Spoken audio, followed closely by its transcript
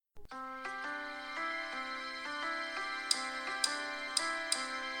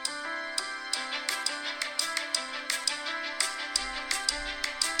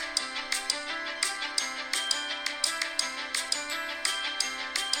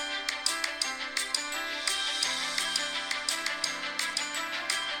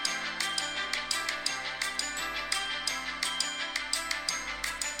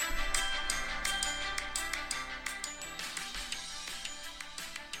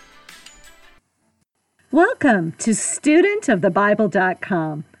Welcome to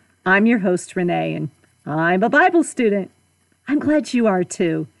studentofthebible.com. I'm your host, Renee, and I'm a Bible student. I'm glad you are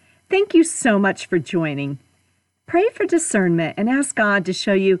too. Thank you so much for joining. Pray for discernment and ask God to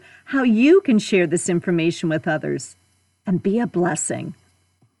show you how you can share this information with others and be a blessing.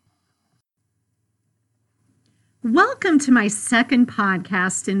 Welcome to my second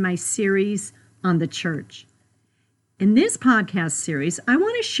podcast in my series on the church. In this podcast series, I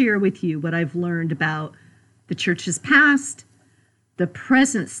want to share with you what I've learned about the church's past, the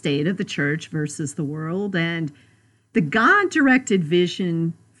present state of the church versus the world, and the God-directed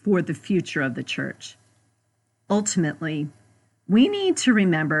vision for the future of the church. Ultimately, we need to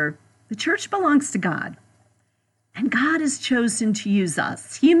remember the church belongs to God, and God has chosen to use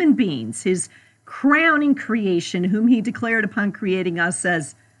us, human beings, his crowning creation, whom he declared upon creating us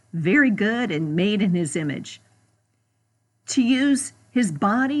as very good and made in his image, to use his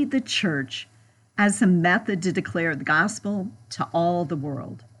body, the church, as a method to declare the gospel to all the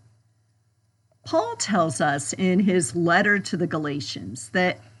world. Paul tells us in his letter to the Galatians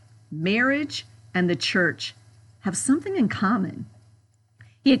that marriage and the church have something in common.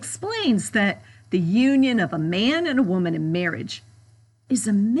 He explains that the union of a man and a woman in marriage is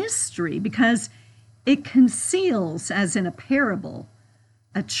a mystery because it conceals, as in a parable,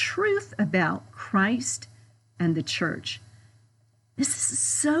 a truth about Christ and the church. This is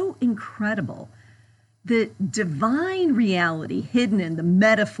so incredible. The divine reality hidden in the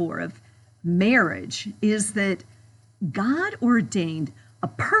metaphor of marriage is that God ordained a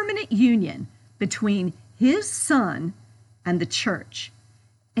permanent union between his Son and the church.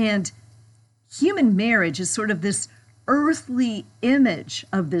 And human marriage is sort of this earthly image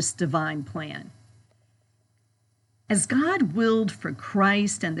of this divine plan. As God willed for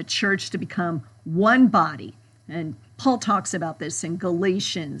Christ and the church to become one body, and Paul talks about this in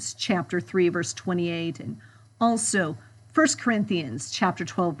Galatians chapter 3, verse 28, and also 1 Corinthians chapter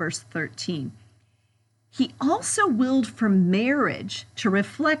 12, verse 13. He also willed for marriage to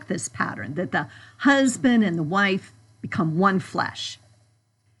reflect this pattern, that the husband and the wife become one flesh.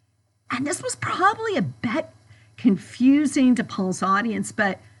 And this was probably a bit confusing to Paul's audience,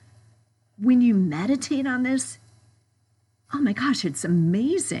 but when you meditate on this, oh my gosh, it's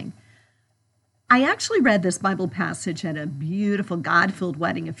amazing. I actually read this Bible passage at a beautiful God-filled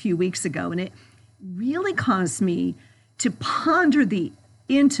wedding a few weeks ago, and it really caused me to ponder the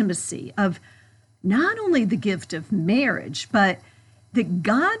intimacy of not only the gift of marriage, but that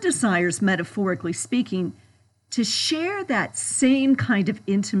God desires, metaphorically speaking, to share that same kind of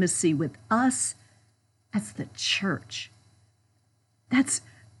intimacy with us as the church. That's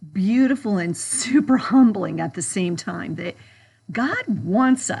beautiful and super humbling at the same time, that God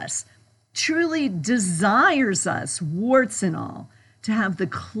wants us, truly desires us, warts and all, to have the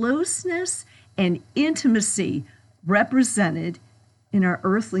closeness and intimacy represented in our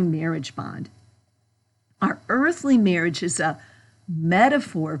earthly marriage bond. Our earthly marriage is a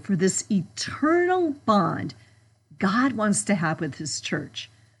metaphor for this eternal bond God wants to have with his church,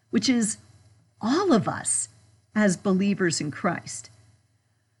 which is all of us as believers in Christ.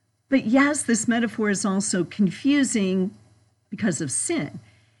 But yes, this metaphor is also confusing because of sin.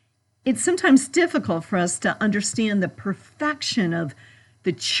 It's sometimes difficult for us to understand the perfection of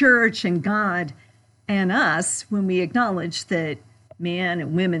the church and God and us when we acknowledge that man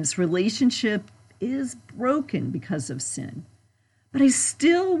and women's relationship is broken because of sin. But I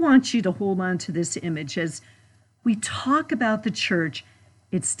still want you to hold on to this image as we talk about the church,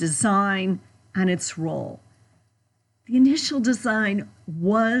 its design, and its role. The initial design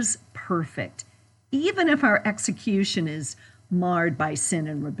was perfect, even if our execution is marred by sin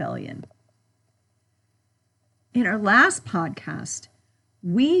and rebellion. In our last podcast,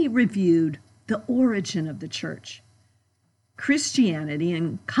 we reviewed the origin of the church. Christianity,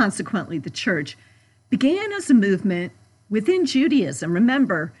 and consequently the church, began as a movement within Judaism.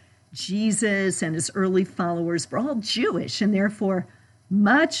 Remember, Jesus and his early followers were all Jewish, and therefore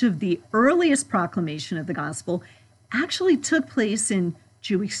much of the earliest proclamation of the gospel actually took place in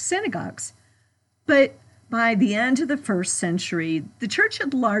Jewish synagogues. But by the end of the first century, the church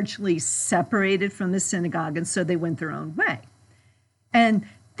had largely separated from the synagogue, and so they went their own way. And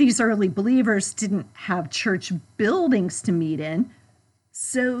these early believers didn't have church buildings to meet in,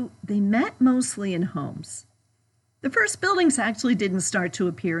 so they met mostly in homes. The first buildings actually didn't start to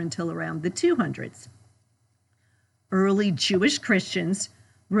appear until around the 200s. Early Jewish Christians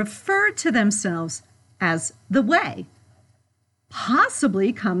referred to themselves as the Way,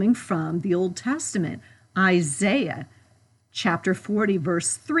 possibly coming from the Old Testament. Isaiah chapter 40,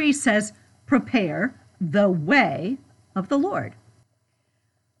 verse 3 says, "Prepare the way of the Lord."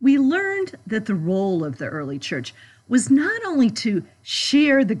 we learned that the role of the early church was not only to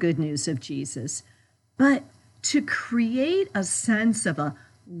share the good news of Jesus, but to create a sense of a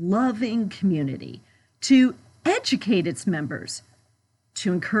loving community, to educate its members,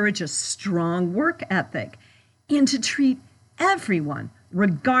 to encourage a strong work ethic, and to treat everyone,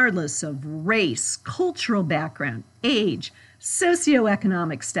 regardless of race, cultural background, age,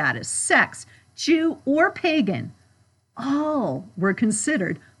 socioeconomic status, sex, Jew or pagan, all were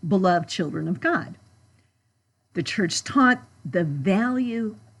considered beloved children of God. The church taught the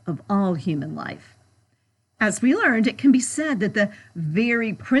value of all human life. As we learned, it can be said that the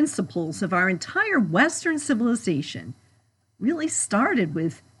very principles of our entire Western civilization really started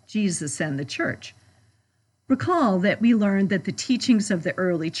with Jesus and the church. Recall that we learned that the teachings of the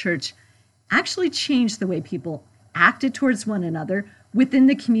early church actually changed the way people acted towards one another within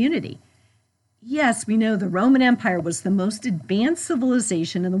the community. Yes, we know the Roman Empire was the most advanced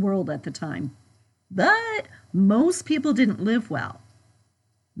civilization in the world at the time, but most people didn't live well.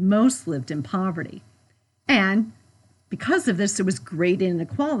 Most lived in poverty. And because of this, there was great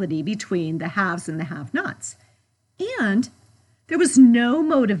inequality between the haves and the have-nots. And there was no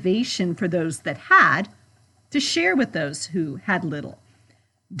motivation for those that had to share with those who had little.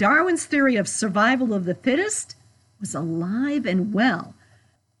 Darwin's theory of survival of the fittest was alive and well.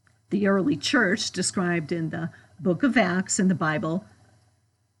 The early church, described in the book of Acts in the Bible,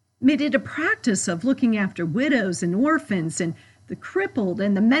 made it a practice of looking after widows and orphans and the crippled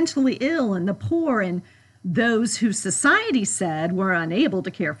and the mentally ill and the poor and those who society said were unable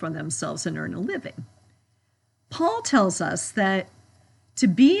to care for themselves and earn a living. Paul tells us that to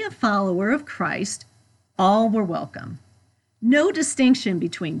be a follower of Christ, all were welcome. No distinction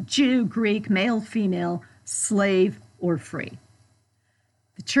between Jew, Greek, male, female, slave, or free.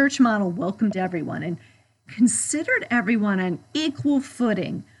 The church model welcomed everyone and considered everyone on equal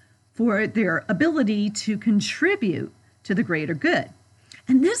footing for their ability to contribute to the greater good.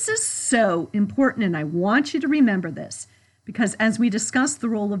 And this is so important, and I want you to remember this, because as we discuss the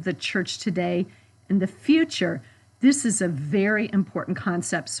role of the church today in the future, this is a very important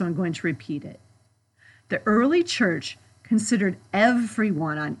concept, so I'm going to repeat it. The early church considered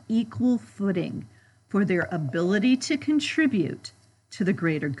everyone on equal footing for their ability to contribute to the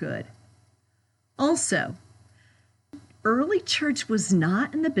greater good. Also, early church was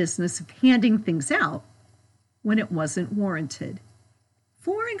not in the business of handing things out when it wasn't warranted.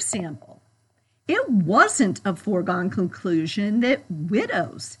 For example, it wasn't a foregone conclusion that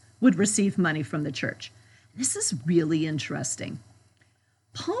widows would receive money from the church. This is really interesting.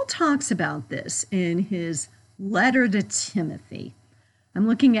 Paul talks about this in his letter to Timothy. I'm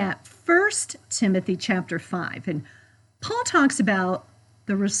looking at 1 Timothy chapter 5, and Paul talks about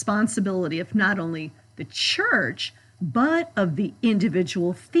the responsibility of not only the church, but of the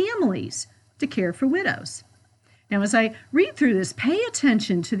individual families to care for widows. Now, as I read through this, pay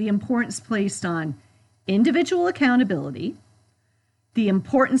attention to the importance placed on individual accountability, the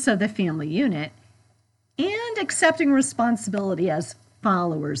importance of the family unit, and accepting responsibility as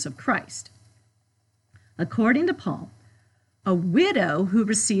followers of Christ. According to Paul, a widow who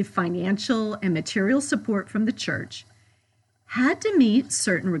received financial and material support from the church had to meet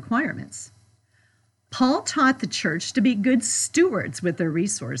certain requirements. Paul taught the church to be good stewards with their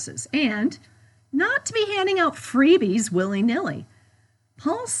resources and not to be handing out freebies willy-nilly.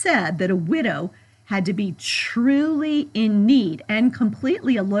 Paul said that a widow had to be truly in need and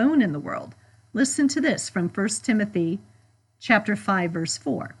completely alone in the world. Listen to this from 1 Timothy chapter 5, verse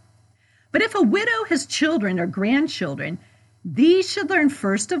 4. But if a widow has children or grandchildren, these should learn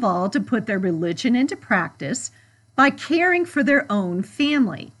first of all to put their religion into practice by caring for their own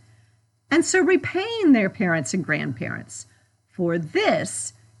family, and so repaying their parents and grandparents, for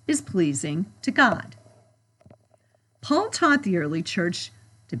this is pleasing to God. Paul taught the early church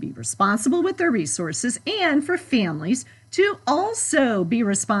to be responsible with their resources and for families to also be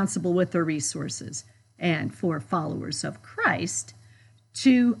responsible with their resources, and for followers of Christ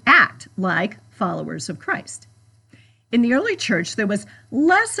to act like followers of Christ. In the early church, there was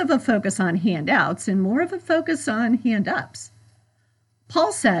less of a focus on handouts and more of a focus on hand-ups.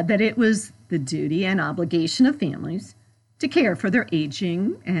 Paul said that it was the duty and obligation of families to care for their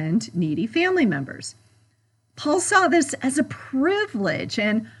aging and needy family members. Paul saw this as a privilege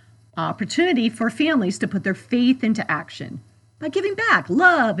and opportunity for families to put their faith into action by giving back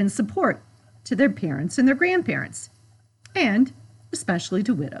love and support to their parents and their grandparents, and especially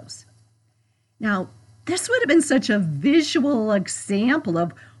to widows. Now, this would have been such a visual example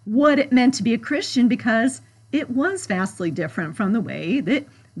of what it meant to be a Christian because it was vastly different from the way that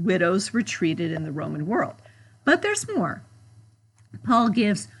widows were treated in the Roman world. But there's more. Paul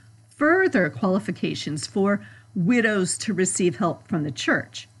gives further qualifications for widows to receive help from the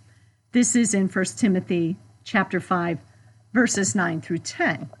church. This is in 1 Timothy chapter 5, verses 9 through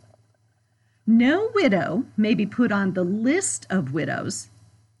 10. No widow may be put on the list of widows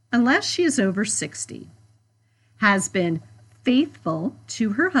unless she is over 60, has been faithful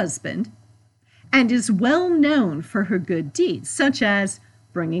to her husband, and is well known for her good deeds, such as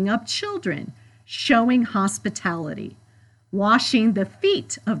bringing up children, showing hospitality, washing the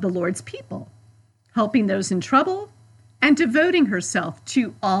feet of the Lord's people, helping those in trouble, and devoting herself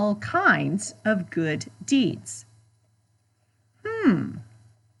to all kinds of good deeds.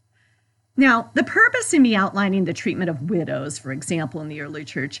 Now, the purpose in me outlining the treatment of widows, for example, in the early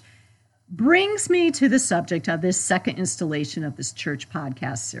church, brings me to the subject of this second installation of this church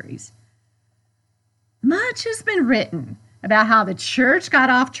podcast series. Much has been written about how the church got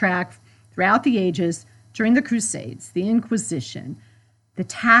off track throughout the ages during the Crusades, the Inquisition, the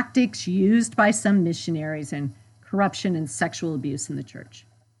tactics used by some missionaries, and corruption and sexual abuse in the church.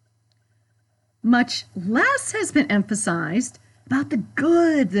 Much less has been emphasized about the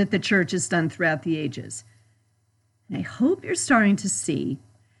good that the church has done throughout the ages. And I hope you're starting to see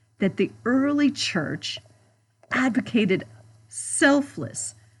that the early church advocated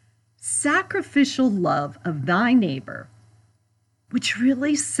selfless, sacrificial love of thy neighbor, which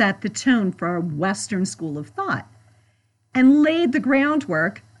really set the tone for our Western school of thought and laid the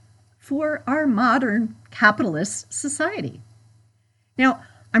groundwork for our modern capitalist society. Now,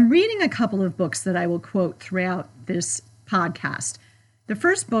 I'm reading a couple of books that I will quote throughout this podcast. The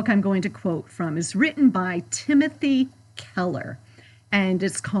first book I'm going to quote from is written by Timothy Keller, and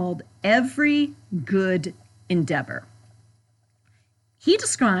it's called Every Good Endeavor. He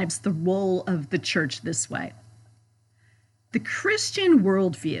describes the role of the church this way. The Christian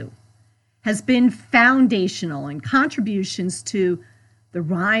worldview has been foundational in contributions to the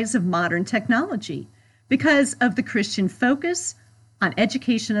rise of modern technology because of the Christian focus on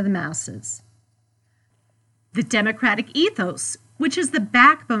education of the masses. The democratic ethos, which is the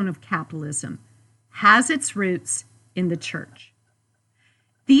backbone of capitalism, has its roots in the church.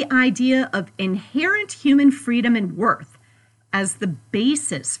 The idea of inherent human freedom and worth as the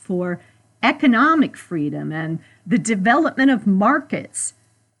basis for economic freedom and the development of markets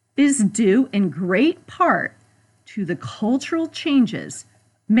is due in great part to the cultural changes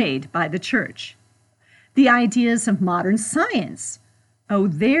made by the church. The ideas of modern science owe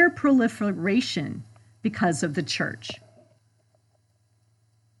their proliferation because of the church.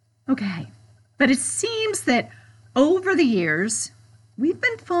 Okay, but it seems that over the years, we've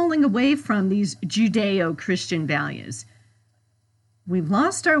been falling away from these Judeo-Christian values. We've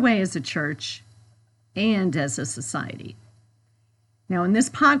lost our way as a church and as a society. Now, in this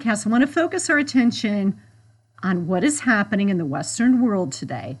podcast, I want to focus our attention on what is happening in the Western world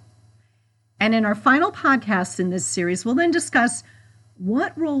today. And in our final podcast in this series, we'll then discuss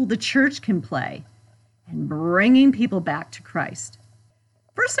what role the church can play in bringing people back to Christ.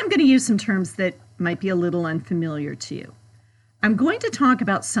 First, I'm going to use some terms that might be a little unfamiliar to you. I'm going to talk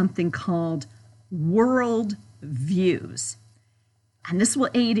about something called worldviews. And this will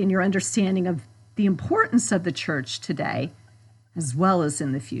aid in your understanding of the importance of the church today, as well as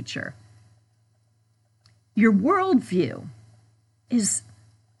in the future. Your worldview is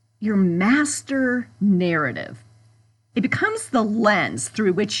your master narrative. It becomes the lens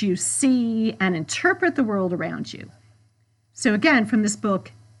through which you see and interpret the world around you. So again, from this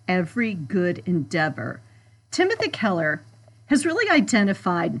book, Every Good Endeavor, Timothy Keller has really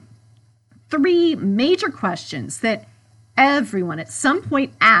identified 3 major questions that everyone at some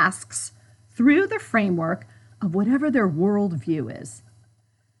point asks through the framework of whatever their worldview is.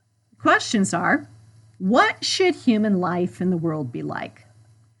 The questions are, what should human life in the world be like?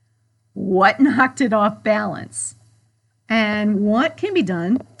 What knocked it off balance? And what can be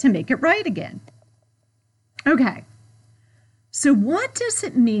done to make it right again? Okay, so what does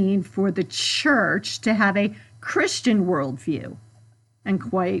it mean for the church to have a Christian worldview? And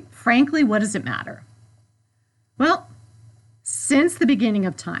quite frankly, what does it matter? Well, since the beginning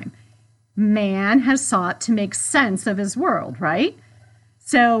of time, man has sought to make sense of his world, right?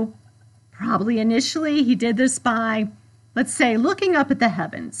 So probably initially he did this by, let's say, looking up at the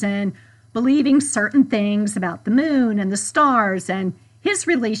heavens and believing certain things about the moon and the stars and his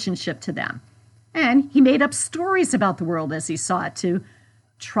relationship to them. And he made up stories about the world as he saw it to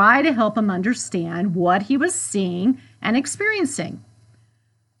try to help him understand what he was seeing and experiencing.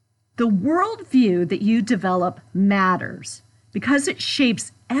 The worldview that you develop matters because it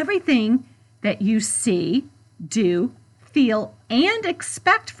shapes everything that you see, do, feel, and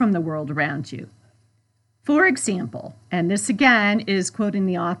expect from the world around you. For example, and this again is quoting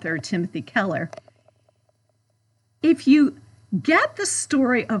the author Timothy Keller, if you get the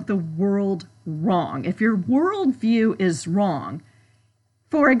story of the world wrong, if your worldview is wrong,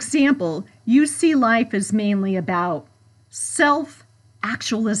 for example, you see life as mainly about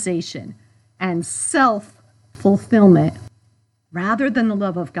self-actualization and self-fulfillment rather than the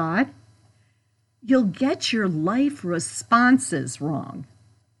love of God, you'll get your life responses wrong.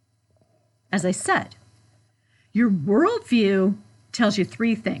 As I said, your worldview tells you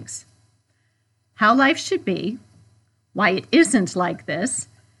three things: how life should be, why it isn't like this,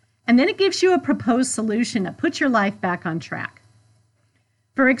 and then it gives you a proposed solution that puts your life back on track.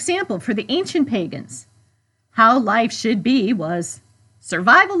 For example, for the ancient pagans, how life should be was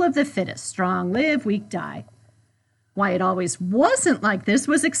survival of the fittest, strong live, weak die. Why it always wasn't like this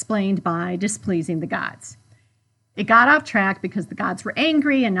was explained by displeasing the gods. It got off track because the gods were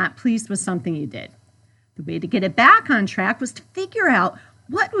angry and not pleased with something you did. The way to get it back on track was to figure out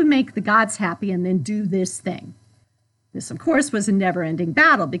what would make the gods happy and then do this thing. This, of course, was a never-ending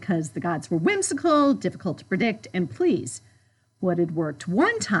battle because the gods were whimsical, difficult to predict, and please. What had worked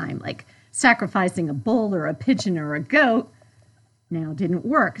one time, like sacrificing a bull or a pigeon or a goat, now didn't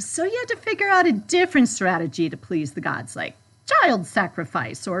work. So you had to figure out a different strategy to please the gods, like child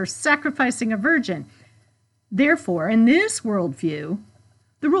sacrifice or sacrificing a virgin. Therefore, in this worldview,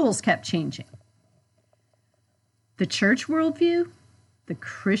 the rules kept changing. The church worldview, the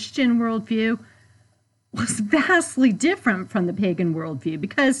Christian worldview, was vastly different from the pagan worldview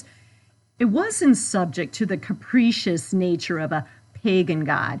because it wasn't subject to the capricious nature of a pagan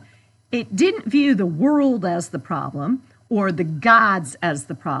god. It didn't view the world as the problem, or the gods as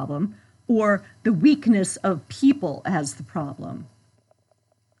the problem, or the weakness of people as the problem.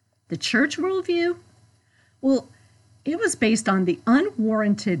 The church worldview, well, it was based on the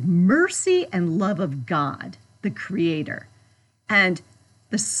unwarranted mercy and love of God, the Creator, and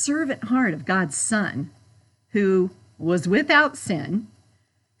the servant heart of God's Son, who was without sin,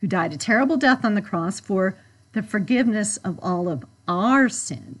 who died a terrible death on the cross for the forgiveness of all of our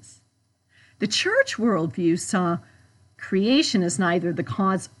sins. The church worldview saw creation as neither the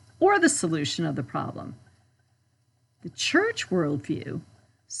cause or the solution of the problem. The church worldview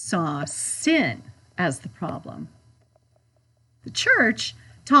saw sin as the problem. The church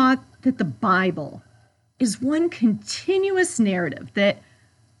taught that the Bible is one continuous narrative that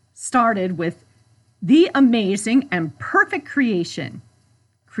started with the amazing and perfect creation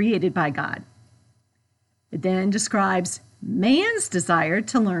created by God. It then describes man's desire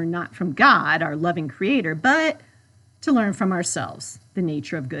to learn not from God, our loving Creator, but to learn from ourselves the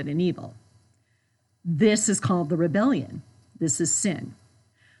nature of good and evil. This is called the rebellion. This is sin.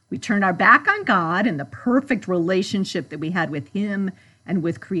 We turned our back on God and the perfect relationship that we had with Him and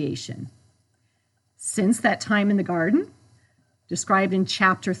with creation. Since that time in the garden, described in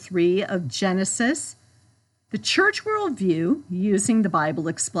chapter 3 of Genesis, the church worldview, using the Bible,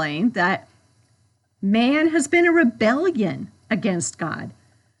 explained that man has been a rebellion against God.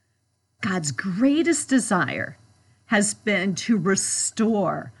 God's greatest desire has been to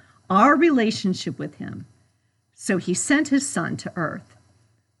restore our relationship with Him. So He sent His Son to earth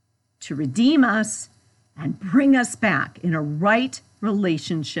to redeem us and bring us back in a right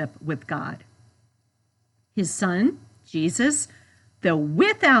relationship with God. His Son, Jesus, though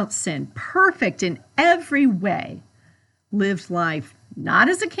without sin, perfect in every way, lived life not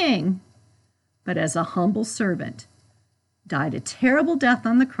as a king, but as a humble servant, died a terrible death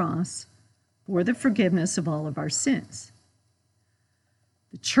on the cross for the forgiveness of all of our sins.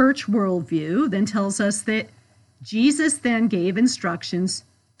 The church worldview then tells us that Jesus then gave instructions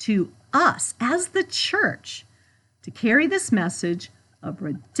to us as the church to carry this message of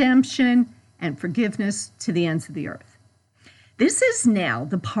redemption and forgiveness to the ends of the earth. This is now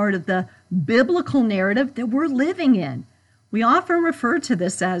the part of the biblical narrative that we're living in. We often refer to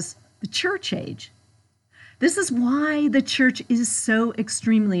this as the church age. This is why the church is so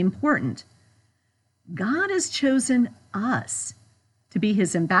extremely important. God has chosen us to be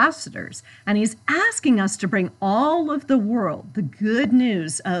His ambassadors, and He's asking us to bring all of the world the good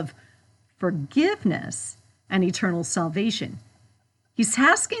news of forgiveness and eternal salvation. He's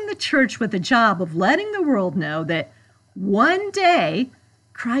tasking the church with the job of letting the world know that one day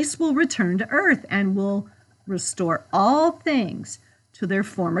Christ will return to earth and will restore all things to their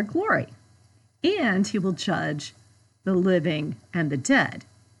former glory, and He will judge the living and the dead.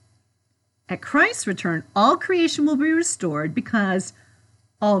 At Christ's return, all creation will be restored because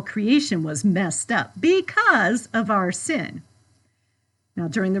all creation was messed up because of our sin. Now,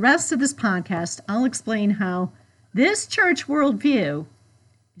 during the rest of this podcast, I'll explain how this church worldview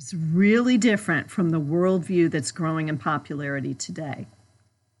is really different from the worldview that's growing in popularity today.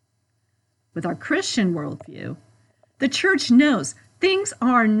 With our Christian worldview, the church knows things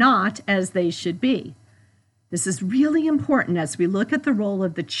are not as they should be. This is really important as we look at the role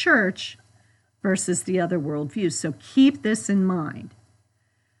of the church versus the other worldviews, so keep this in mind.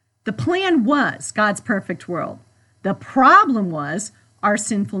 The plan was God's perfect world. The problem was our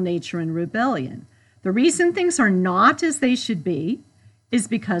sinful nature and rebellion. The reason things are not as they should be is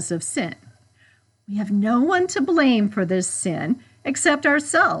because of sin. We have no one to blame for this sin except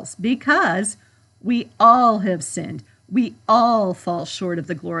ourselves, because we all have sinned. We all fall short of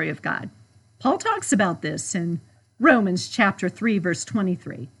the glory of God. Paul talks about this in Romans chapter 3, verse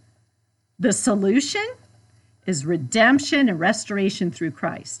 23. The solution is redemption and restoration through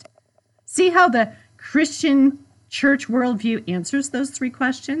Christ. See how the Christian church worldview answers those three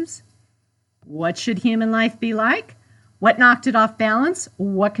questions? What should human life be like? What knocked it off balance?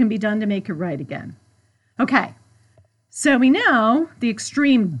 What can be done to make it right again? Okay, so we know the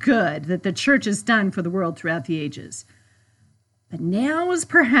extreme good that the church has done for the world throughout the ages. But now is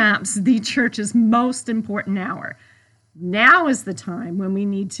perhaps the church's most important hour. Now is the time when we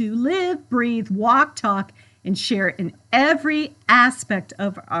need to live, breathe, walk, talk, and share in every aspect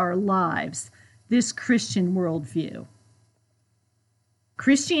of our lives this Christian worldview.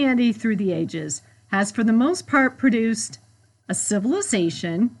 Christianity through the ages has, for the most part, produced a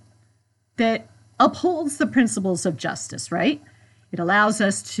civilization that upholds the principles of justice, right? It allows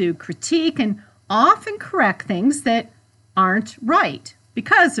us to critique and often correct things that aren't right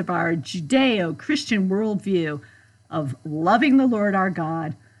because of our Judeo-Christian worldview of loving the Lord our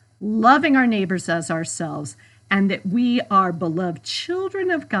God, loving our neighbors as ourselves, and that we are beloved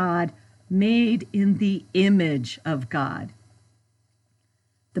children of God, made in the image of God.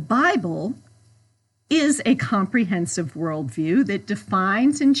 The Bible is a comprehensive worldview that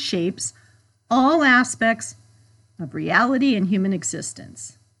defines and shapes all aspects of reality and human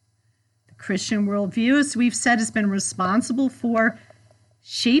existence. The Christian worldview, as we've said, has been responsible for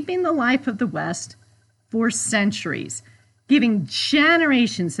shaping the life of the West for centuries, giving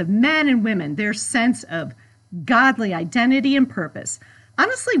generations of men and women their sense of godly identity and purpose,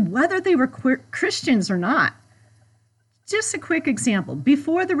 honestly, whether they were Christians or not. Just a quick example.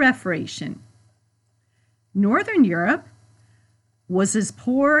 Before the Reformation, Northern Europe was as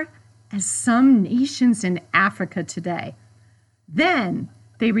poor as some nations in Africa today. Then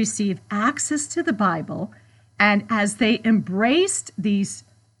they received access to the Bible, and as they embraced these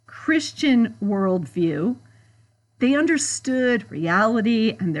Christian worldview, they understood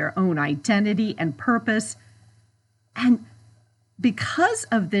reality and their own identity and purpose. And because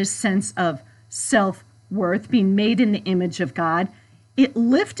of this sense of self-worth, being made in the image of God, it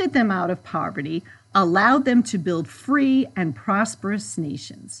lifted them out of poverty, allowed them to build free and prosperous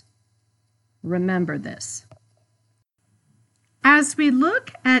nations. Remember this. As we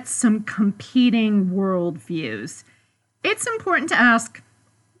look at some competing worldviews, it's important to ask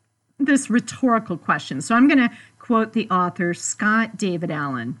this rhetorical question. So I'm going to quote the author Scott David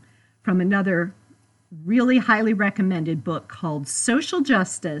Allen from another really highly recommended book called Social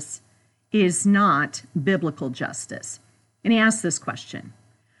Justice is Not Biblical Justice. And he asks this question: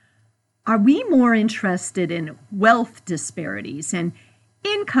 are we more interested in wealth disparities and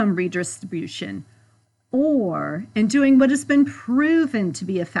income redistribution, or in doing what has been proven to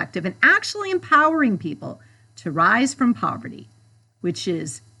be effective and actually empowering people to rise from poverty, which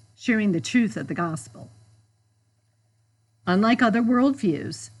is sharing the truth of the gospel? Unlike other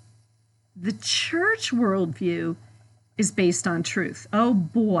worldviews, the church worldview is based on truth. Oh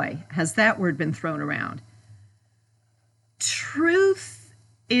boy, has that word been thrown around. Truth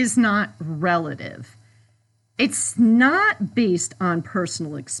is not relative. It's not based on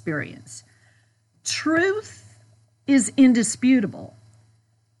personal experience. Truth is indisputable.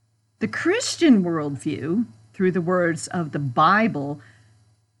 The Christian worldview, through the words of the Bible,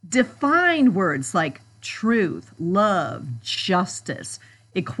 define words like truth, love, justice,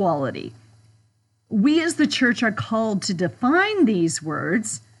 equality. We as the church are called to define these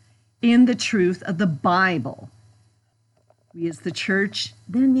words in the truth of the Bible. We as the church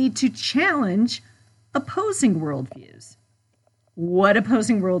then need to challenge opposing worldviews. What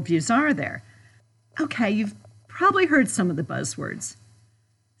opposing worldviews are there? Okay, you've probably heard some of the buzzwords.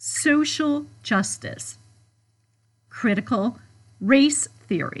 Social justice, critical race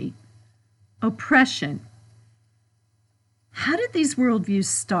theory, oppression. How did these worldviews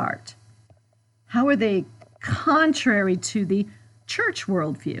start? How are they contrary to the church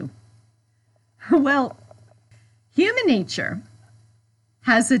worldview? Well, human nature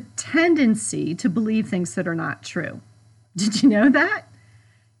has a tendency to believe things that are not true. Did you know that?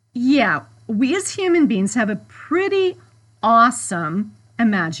 Yeah, we as human beings have a pretty awesome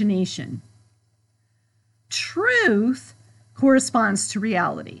imagination. Truth corresponds to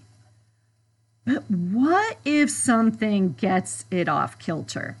reality. But what if something gets it off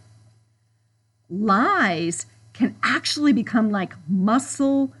kilter? Lies can actually become like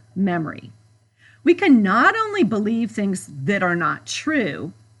muscle memory. We can not only believe things that are not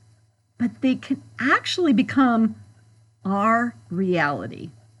true, but they can actually become our reality.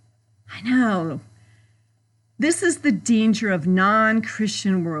 I know. This is the danger of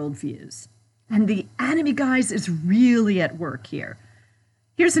non-Christian worldviews. And the enemy, guys, is really at work here.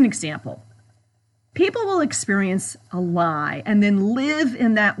 Here's an example. People will experience a lie and then live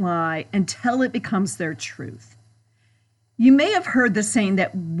in that lie until it becomes their truth. You may have heard the saying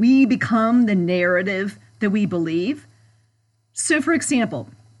that we become the narrative that we believe. So, for example,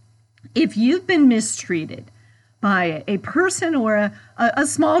 if you've been mistreated by a person or a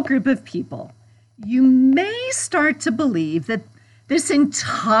small group of people, you may start to believe that this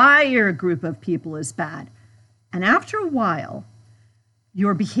entire group of people is bad. And after a while,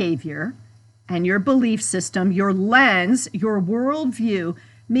 your behavior and your belief system, your lens, your worldview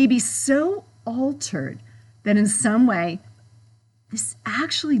may be so altered that in some way, this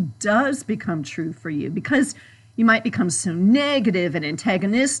actually does become true for you because you might become so negative and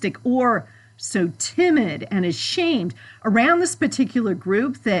antagonistic or so timid and ashamed around this particular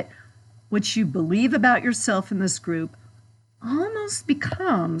group that what you believe about yourself in this group almost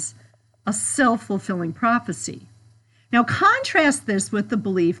becomes a self-fulfilling prophecy. Now, contrast this with the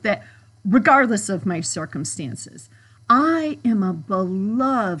belief that regardless of my circumstances, I am a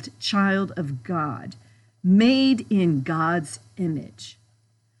beloved child of God, made in God's image.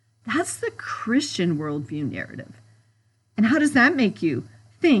 That's the Christian worldview narrative. And how does that make you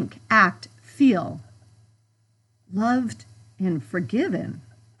think, act, feel? Loved and forgiven,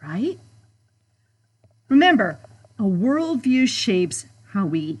 right? Remember, a worldview shapes how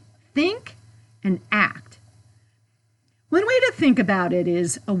we think and act. One way to think about it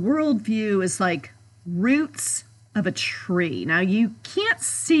is a worldview is like roots of a tree. Now, you can't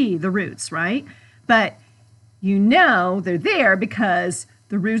see the roots, right? But you know they're there because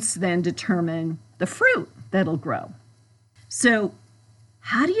the roots then determine the fruit that'll grow. So,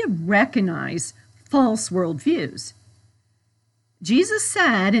 how do you recognize false worldviews? Jesus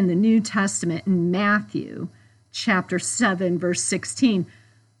said in the New Testament in Matthew chapter 7, verse 16,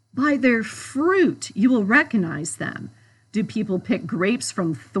 "By their fruit you will recognize them. Do people pick grapes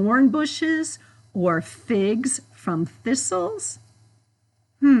from thorn bushes or figs from thistles?"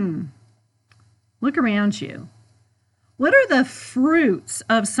 Look around you. What are the fruits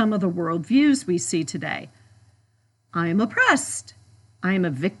of some of the worldviews we see today? I am oppressed. I am a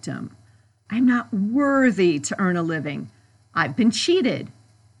victim. I'm not worthy to earn a living. I've been cheated.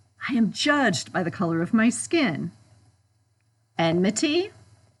 I am judged by the color of my skin. Enmity,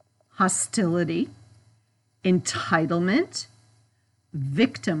 hostility, entitlement,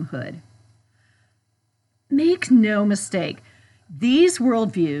 victimhood. Make no mistake, these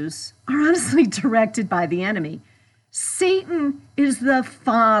worldviews are honestly directed by the enemy. Satan is the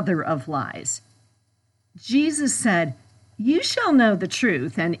father of lies. Jesus said, "You shall know the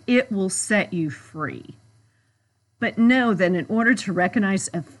truth, and it will set you free." But know that in order to recognize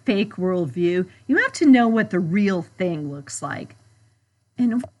a fake worldview, you have to know what the real thing looks like.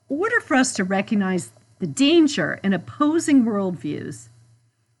 In order for us to recognize the danger in opposing worldviews,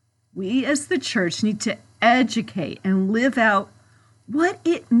 we as the church need to educate and live out what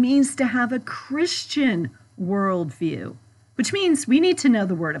it means to have a Christian worldview, which means we need to know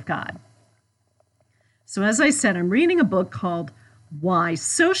the Word of God. So as I said, I'm reading a book called Why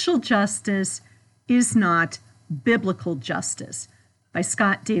Social Justice is Not Biblical Justice by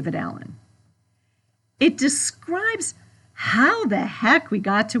Scott David Allen. It describes how the heck we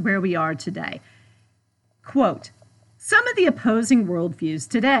got to where we are today. Quote, "Some of the opposing worldviews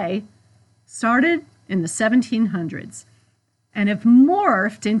today started in the 1700s and have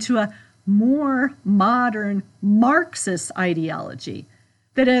morphed into a more modern Marxist ideology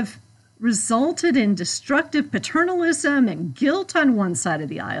that have resulted in destructive paternalism and guilt on one side of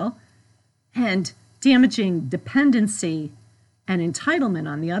the aisle and damaging dependency and entitlement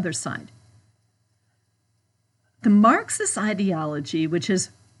on the other side. The Marxist ideology, which has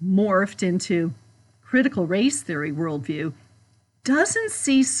morphed into critical race theory worldview, doesn't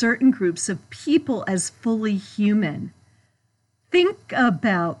see certain groups of people as fully human. Think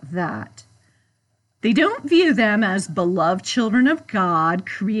about that. They don't view them as beloved children of God,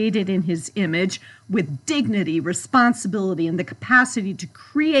 created in His image, with dignity, responsibility, and the capacity to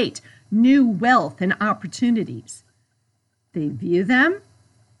create new wealth and opportunities. They view them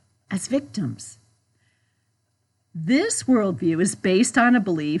as victims. This worldview is based on a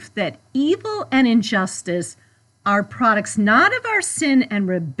belief that evil and injustice are products not of our sin and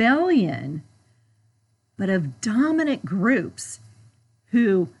rebellion, but of dominant groups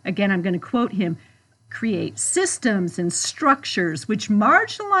who, again, I'm going to quote him, create systems and structures which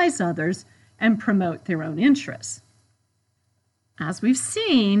marginalize others and promote their own interests. As we've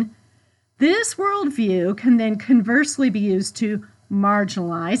seen, this worldview can then conversely be used to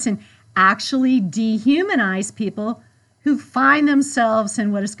marginalize and actually dehumanize people who find themselves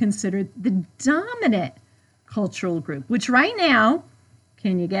in what is considered the dominant cultural group, which right now,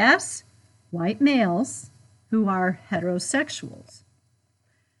 can you guess? White males who are heterosexuals.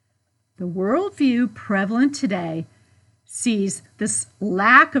 The worldview prevalent today sees this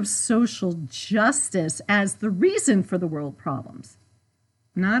lack of social justice as the reason for the world problems,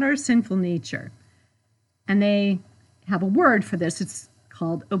 not our sinful nature. And they have a word for this. It's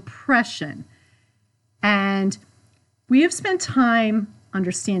called oppression. And we have spent time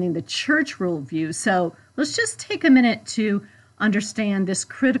understanding the church worldview, so let's just take a minute to understand this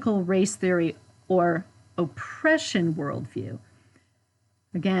critical race theory or oppression worldview.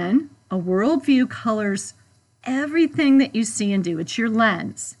 Again, a worldview colors everything that you see and do. It's your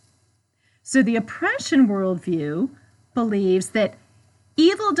lens. So the oppression worldview believes that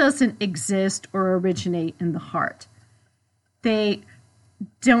evil doesn't exist or originate in the heart. They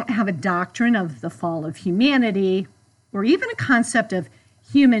don't have a doctrine of the fall of humanity or even a concept of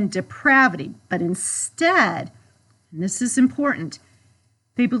human depravity, but instead, and this is important,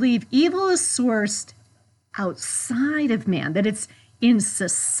 they believe evil is sourced outside of man, that it's in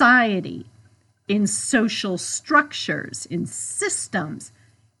society, in social structures, in systems,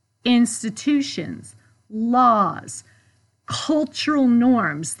 institutions, laws, cultural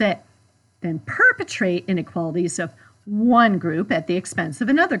norms that then perpetrate inequalities of one group at the expense of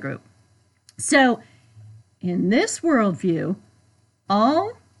another group. So, in this worldview,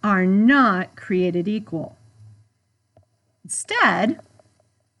 all are not created equal. Instead,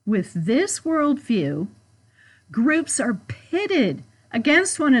 with this worldview, groups are pitted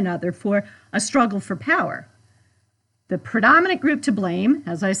against one another for a struggle for power. The predominant group to blame,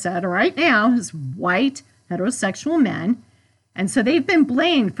 as I said, right now is white heterosexual men, and so they've been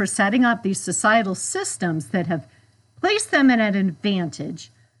blamed for setting up these societal systems that have placed them at an advantage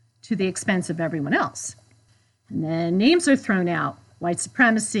to the expense of everyone else. And then names are thrown out: white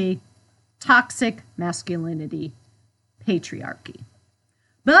supremacy, toxic masculinity, patriarchy.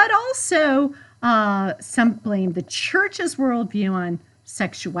 But also, some blame the church's worldview on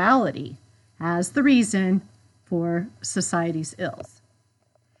sexuality as the reason for society's ills.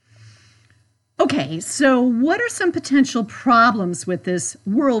 Okay, so what are some potential problems with this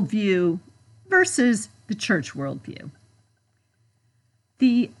worldview versus the church worldview?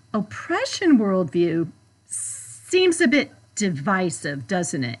 The oppression worldview seems a bit divisive,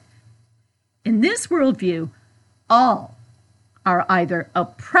 doesn't it? In this worldview, all are either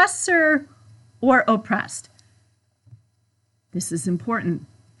oppressor or oppressed. This is important.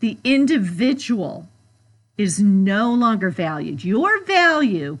 The individual is no longer valued. Your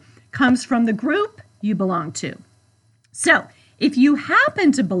value comes from the group you belong to. So, if you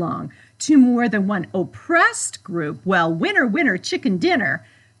happen to belong to more than one oppressed group, well, winner, winner, chicken dinner,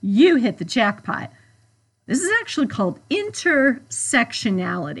 you hit the jackpot. This is actually called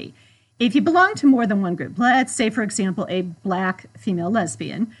intersectionality. If you belong to more than one group, let's say, for example, a Black female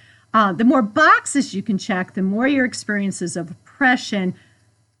lesbian, the more boxes you can check, the more your experiences of oppression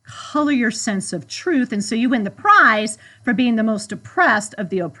color your sense of truth, and so you win the prize for being the most oppressed of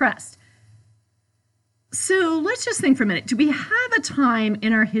the oppressed. So let's just think for a minute. Do we have a time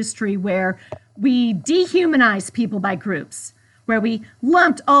in our history where we dehumanized people by groups, where we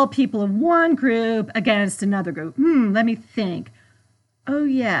lumped all people of one group against another group? Let me think. Oh,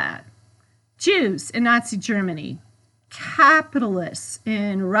 yeah. Jews in Nazi Germany, capitalists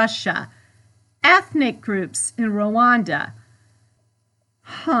in Russia, ethnic groups in Rwanda.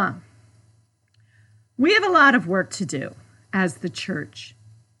 We have a lot of work to do as the church.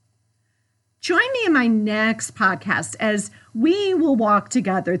 Join me in my next podcast as we will walk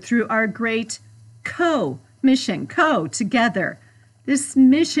together through our great mission, together. This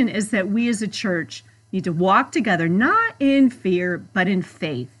mission is that we as a church need to walk together, not in fear, but in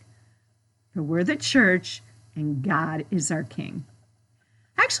faith. For we're the church and God is our King.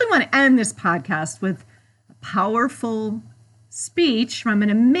 I actually want to end this podcast with a powerful speech from an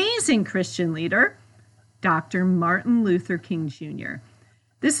amazing Christian leader, Dr. Martin Luther King Jr.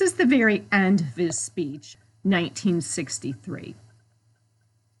 This is the very end of his speech, 1963.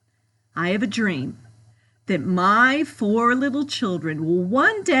 I have a dream that my 4 little children will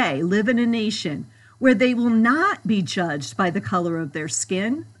one day live in a nation where they will not be judged by the color of their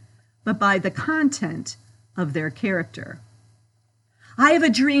skin, but by the content of their character. I have a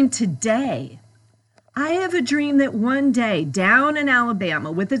dream today. I have a dream that one day down in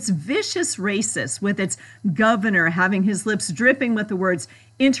Alabama, with its vicious racists, with its governor having his lips dripping with the words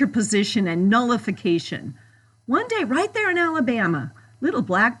interposition and nullification, one day right there in Alabama, little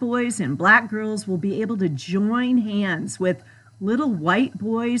black boys and black girls will be able to join hands with little white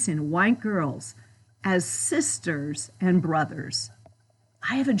boys and white girls as sisters and brothers.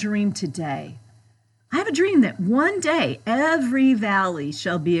 I have a dream today. I have a dream that one day every valley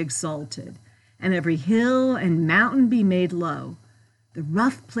shall be exalted, and every hill and mountain be made low. The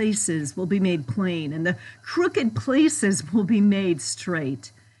rough places will be made plain, and the crooked places will be made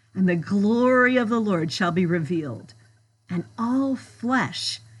straight, and the glory of the Lord shall be revealed, and all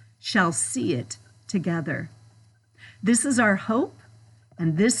flesh shall see it together. This is our hope,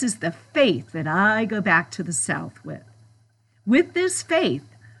 and this is the faith that I go back to the South with. With this faith,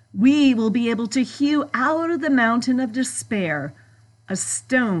 we will be able to hew out of the mountain of despair a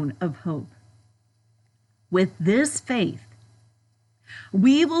stone of hope. With this faith,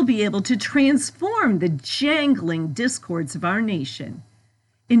 we will be able to transform the jangling discords of our nation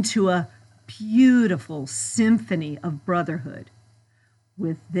into a beautiful symphony of brotherhood.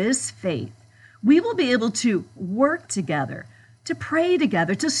 With this faith, we will be able to work together, to pray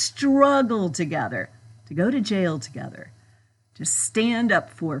together, to struggle together, to go to jail together, to stand up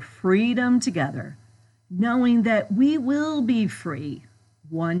for freedom together, knowing that we will be free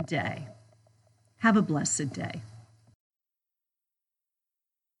one day. Have a blessed day.